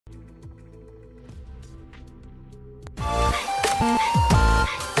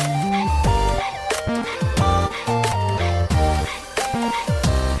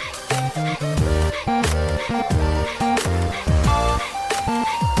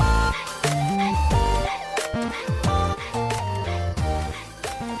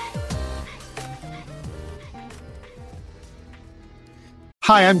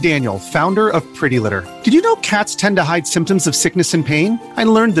Hi, I'm Daniel, founder of Pretty Litter. Did you know cats tend to hide symptoms of sickness and pain? I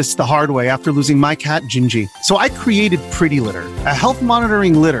learned this the hard way after losing my cat, Gingy. So I created Pretty Litter, a health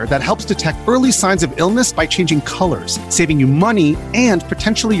monitoring litter that helps detect early signs of illness by changing colors, saving you money and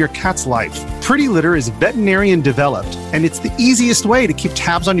potentially your cat's life. Pretty Litter is veterinarian developed, and it's the easiest way to keep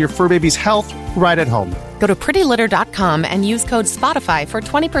tabs on your fur baby's health right at home. Go to prettylitter.com and use code SPOTIFY for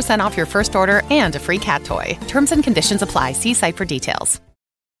 20% off your first order and a free cat toy. Terms and conditions apply. See site for details.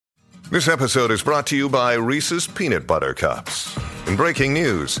 This episode is brought to you by Reese's Peanut Butter Cups. In breaking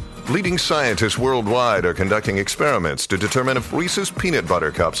news, leading scientists worldwide are conducting experiments to determine if Reese's Peanut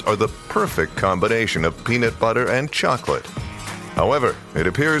Butter Cups are the perfect combination of peanut butter and chocolate. However, it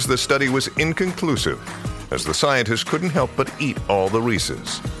appears the study was inconclusive, as the scientists couldn't help but eat all the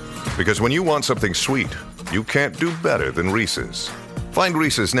Reese's. Because when you want something sweet, you can't do better than Reese's. Find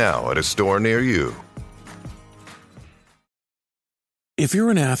Reese's now at a store near you. If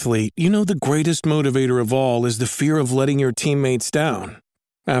you're an athlete, you know the greatest motivator of all is the fear of letting your teammates down.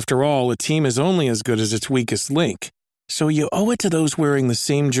 After all, a team is only as good as its weakest link. So you owe it to those wearing the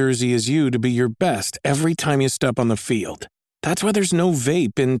same jersey as you to be your best every time you step on the field. That's why there's no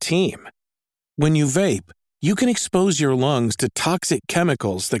vape in team. When you vape, you can expose your lungs to toxic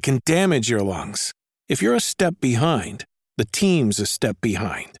chemicals that can damage your lungs. If you're a step behind, the team's a step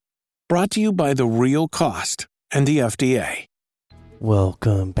behind. Brought to you by The Real Cost and the FDA.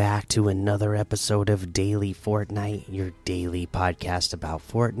 Welcome back to another episode of Daily Fortnite, your daily podcast about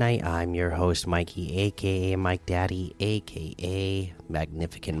Fortnite. I'm your host, Mikey, a.k.a. Mike Daddy, a.k.a.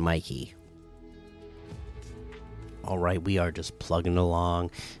 Magnificent Mikey. All right, we are just plugging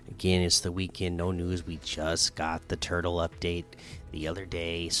along. Again, it's the weekend, no news. We just got the turtle update the other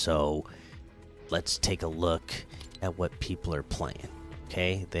day, so let's take a look at what people are playing.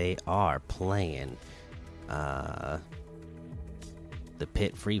 Okay, they are playing the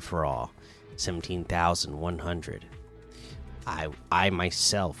Pit Free-for-All, 17,100. I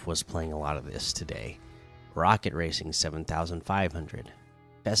myself was playing a lot of this today. Rocket Racing, 7,500.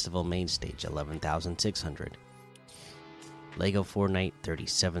 Festival Main Stage, 11,600. Lego Fortnite,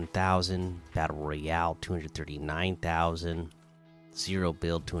 37,000. Battle Royale, 239,000. Zero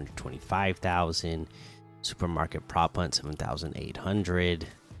Build, 225,000. Supermarket Prop Hunt, 7,800.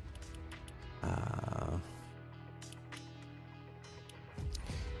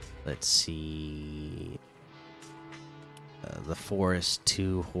 Let's see. The Forest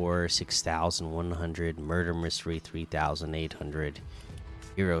 2 Horror, 6,100. Murder Mystery, 3,800.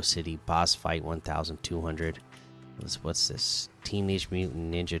 Hero City Boss Fight, 1,200. What's this? Teenage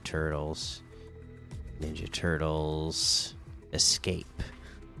Mutant Ninja Turtles. Ninja Turtles Escape,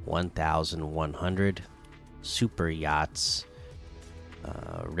 1,100. Super Yachts.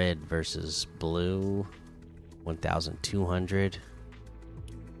 Red versus Blue, 1,200.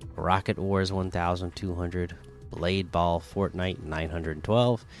 Rocket Wars, 1,200. Blade Ball Fortnite,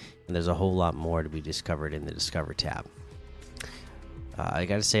 912. And there's a whole lot more to be discovered in the Discover tab. I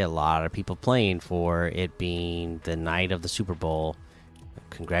gotta say, a lot of people playing for it being the night of the Super Bowl.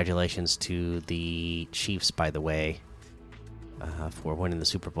 Congratulations to the Chiefs, by the way, for winning the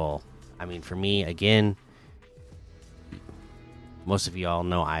Super Bowl. I mean, for me, again, most of you all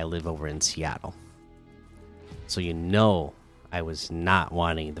know I live over in Seattle. So you know I was not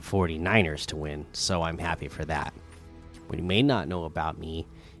wanting the 49ers to win, so I'm happy for that. What you may not know about me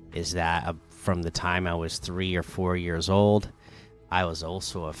is that from the time I was 3 or 4 years old, I was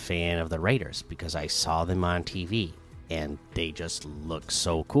also a fan of the Raiders because I saw them on TV and they just look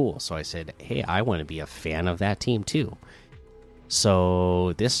so cool. So I said, hey, I want to be a fan of that team too.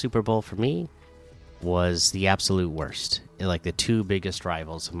 So this Super Bowl for me was the absolute worst. Like the two biggest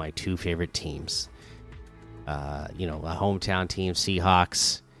rivals of my two favorite teams. You know, a hometown team,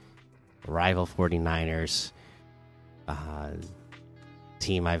 Seahawks, rival 49ers.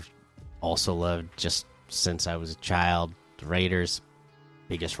 Team I've also loved just since I was a child. The Raiders,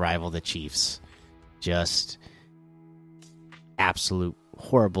 biggest rival, the Chiefs. Just absolute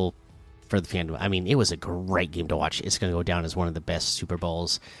horrible for the fan. I mean, it was a great game to watch. It's going to go down as one of the best Super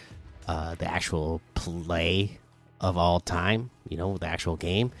Bowls, the actual play of all time, you know, the actual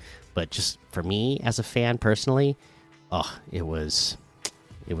game. But just for me as a fan personally, it was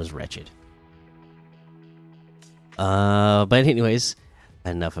wretched. But anyways,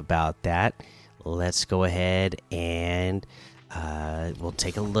 enough about that. Let's go ahead and we'll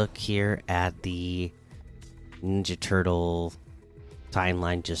take a look here at the Ninja Turtle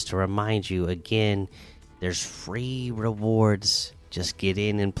timeline just to remind you again, there's free rewards. Just get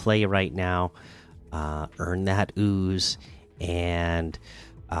in and play right now. Earn that ooze. And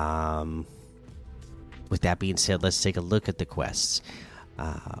with that being said, let's take a look at the quests.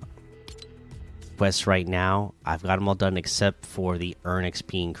 quests right now. I've got them all done except for the Earn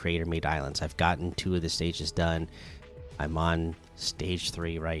XP and Creator Made Islands. I've gotten 2 of the stages done. I'm on stage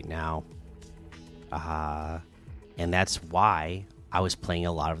 3 right now. And that's why I was playing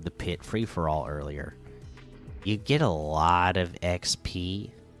a lot of the Pit Free-for-All earlier. You get a lot of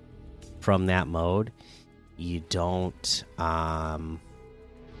XP from that mode. You don't, from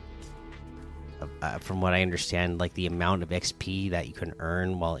what I understand, like the amount of XP that you can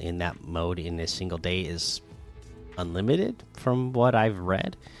earn while in that mode in a single day is unlimited from what I've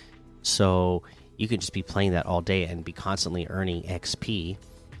read. So you could just be playing that all day and be constantly earning XP.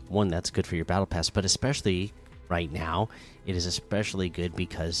 One, that's good for your battle pass, but especially right now, it is especially good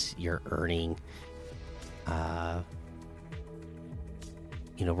because you're earning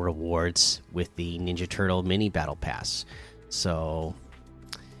rewards with the Ninja Turtle mini battle pass. So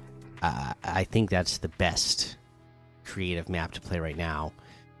I think that's the best creative map to play right now,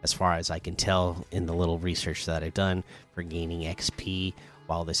 as far as I can tell in the little research that I've done for gaining XP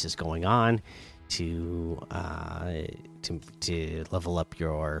while this is going on to level up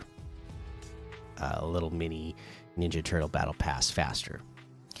your little mini Ninja Turtle battle pass faster.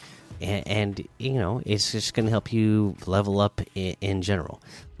 And it's just going to help you level up in general.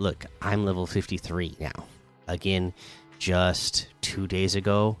 Look, I'm level 53 now. Again, just 2 days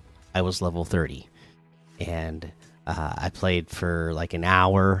ago, I was level 30. And I played for like an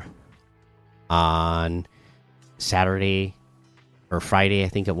hour on Saturday or Friday, I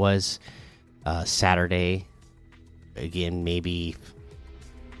think it was. Saturday, again, maybe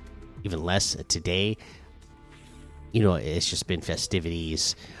even less today. It's just been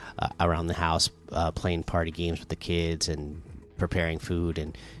festivities around the house, playing party games with the kids and preparing food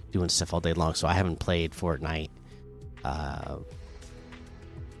and doing stuff all day long. So I haven't played Fortnite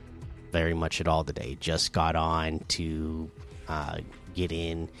very much at all today. Just got on to get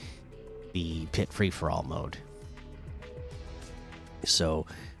in the Pit Free-for-All mode. So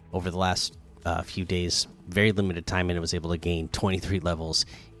over the last few days, very limited time, and I was able to gain 23 levels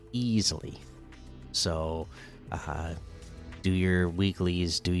easily. So do your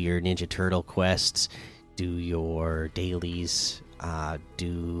weeklies, do your Ninja Turtle quests, do your dailies,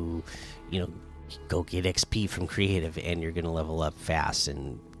 go get XP from creative, and you're gonna level up fast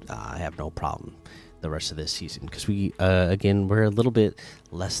and have no problem the rest of this season, because we're a little bit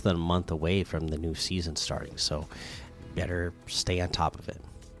less than a month away from the new season starting, so better stay on top of it.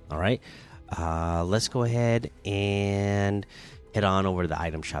 All right, let's go ahead and head on over to the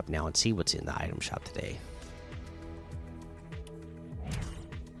item shop now and see what's in the item shop today.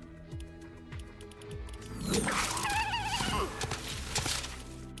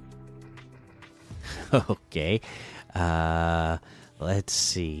 Okay, let's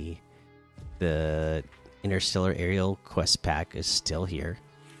see. The Interstellar Aerial Quest Pack is still here.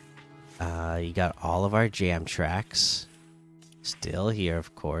 You got all of our jam tracks still here,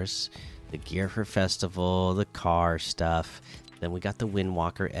 of course. The gear for festival, the car stuff. Then we got the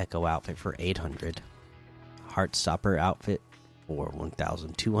Windwalker Echo outfit for 800. Heartstopper outfit for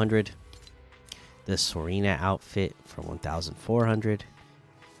 1,200. The Sorina outfit for 1,400.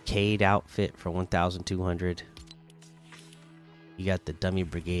 Cade outfit for 1,200. You got the Dummy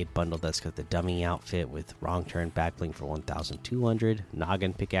Brigade bundle that's got the dummy outfit with Wrong Turn backbling for 1,200.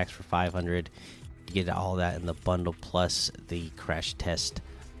 Noggin pickaxe for 500. You get all that in the bundle plus the crash test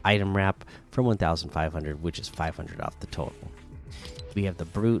item wrap for 1,500, which is 500 off the total. We have the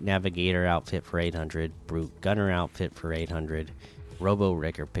Brute Navigator outfit for 800. Brute Gunner outfit for 800. Robo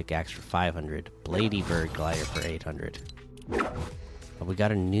Rigger pickaxe for 500. Blady Bird glider for 800. We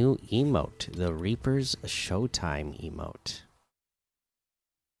got a new emote, the Reaper's Showtime emote.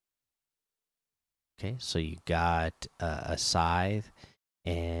 Okay, so you got a scythe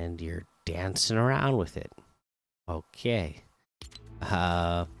and you're dancing around with it. Okay.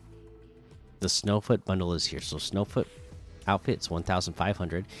 The Snowfoot bundle is here. So Snowfoot outfit's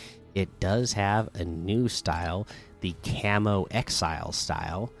 1,500. It does have a new style, the Camo Exile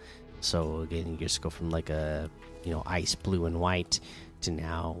style. So again, you just go from like a ice blue and white to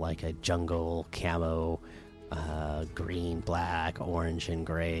now like a jungle camo, green, black, orange, and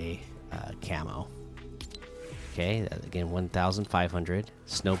gray camo. Okay, again 1,500.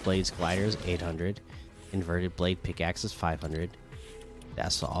 Snowblades gliders 800. Inverted blade pickaxes 500.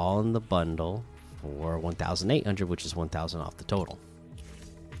 That's all in the bundle for 1,800, which is 1,000 off the total.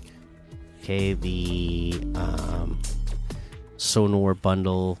 Okay, the Sonor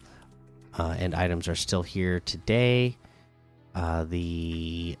bundle and items are still here today.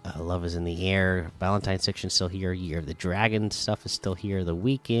 The Love is in the Air Valentine section is still here. Year of the Dragon stuff is still here. The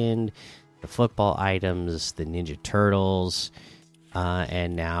Weekend, the football items, the Ninja Turtles,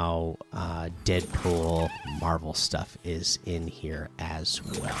 And now Deadpool Marvel stuff is in here as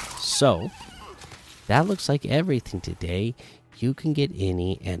well. So that looks like everything today. You can get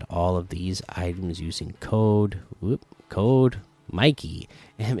any and all of these items using code Mikey,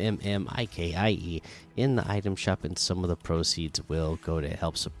 MMMIKIE, in the item shop, and some of the proceeds will go to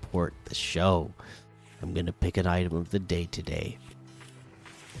help support the show. I'm going to pick an item of the day today,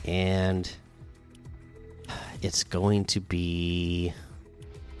 and it's going to be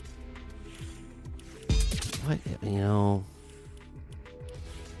what,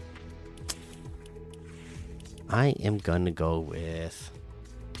 I am going to go with,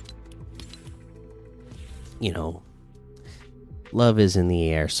 love is in the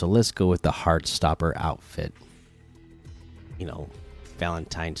air, so let's go with the Heartstopper outfit.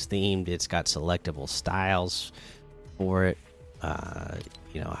 Valentine's themed. It's got selectable styles for it. How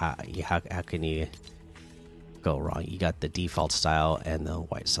can you go wrong? You got the default style and the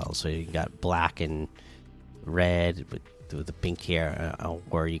white style. So you got black and red with the pink hair,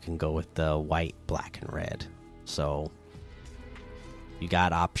 or you can go with the white, black, and red. So you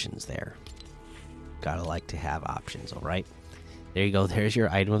got options there. Gotta like to have options. All right, there you go. There's your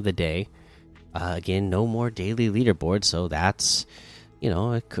item of the day. Again, no more daily leaderboard, so that's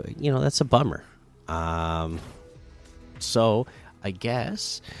that's a bummer. So I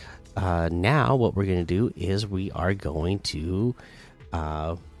guess now what we're gonna do is we are going to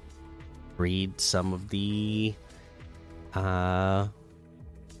read some of the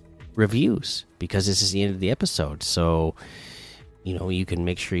reviews, because this is the end of the episode. So you can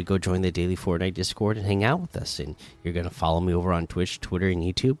make sure you go join the daily Fortnite Discord and hang out with us. And you're going to follow me over on Twitch, Twitter, and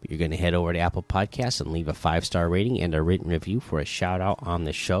YouTube. You're going to head over to Apple Podcasts and leave a 5-star rating and a written review for a shout out on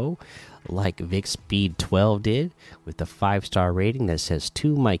the show, like Vic Speed 12 did with the 5-star rating that says,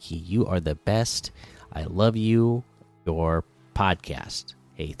 "To Mikey, you are the best. I love you, your podcast."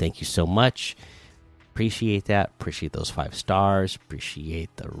 Hey, thank you so much. Appreciate that. Appreciate those 5 stars. Appreciate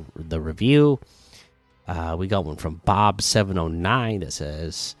the review. We got one from Bob709 that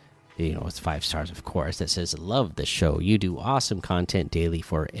says, it's 5 stars, of course, that says, "Love the show. You do awesome content daily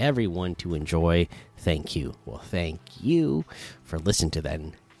for everyone to enjoy. Thank you." Well, thank you for listening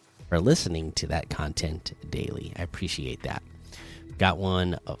to that content daily. I appreciate that. Got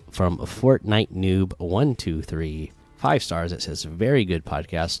one from Fortnite Noob 123, 5 stars, that says, "Very good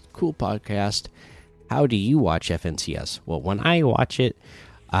podcast. Cool podcast. How do you watch FNCS?" Well, when I watch it,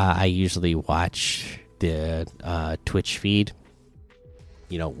 I usually watch the Twitch feed,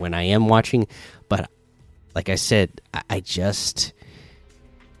 when I am watching. But like I said, I just,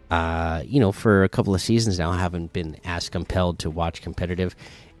 for a couple of seasons now, I haven't been as compelled to watch competitive.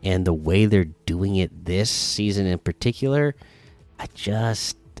 And the way they're doing it this season in particular, I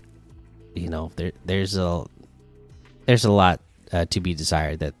just, there's a lot to be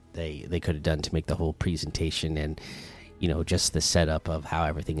desired that they could have done to make the whole presentation and just the setup of how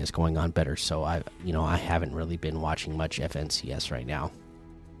everything is going on better. So I haven't really been watching much FNCS right now.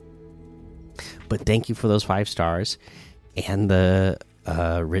 But thank you for those 5 stars and the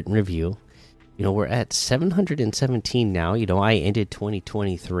written review. We're at 717 now. I ended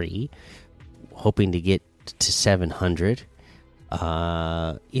 2023 hoping to get to 700.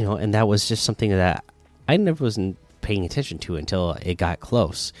 And that was just something that I never wasn't paying attention to until it got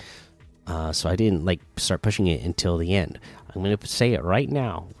close. So I didn't start pushing it until the end. I'm going to say it right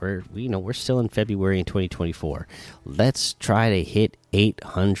now. We're still in February in 2024. Let's try to hit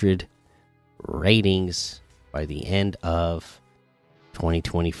 800 ratings by the end of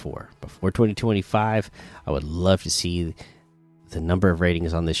 2024. Before 2025, I would love to see the number of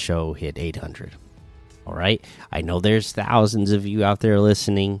ratings on this show hit 800. All right. I know there's thousands of you out there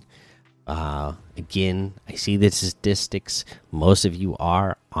listening. Again, I see the statistics. Most of you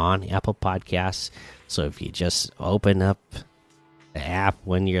are on Apple Podcasts, so if you just open up the app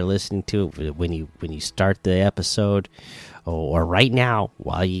when you're listening to it, when you start the episode, or right now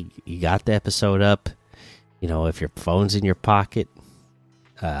while you got the episode up, if your phone's in your pocket,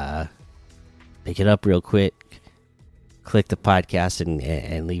 pick it up real quick, click the podcast,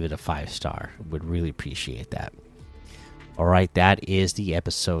 and leave it a 5-star. Would really appreciate that. All right, that is the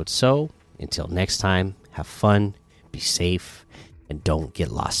episode. So until next time, have fun, be safe, and don't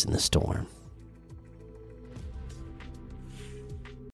get lost in the storm.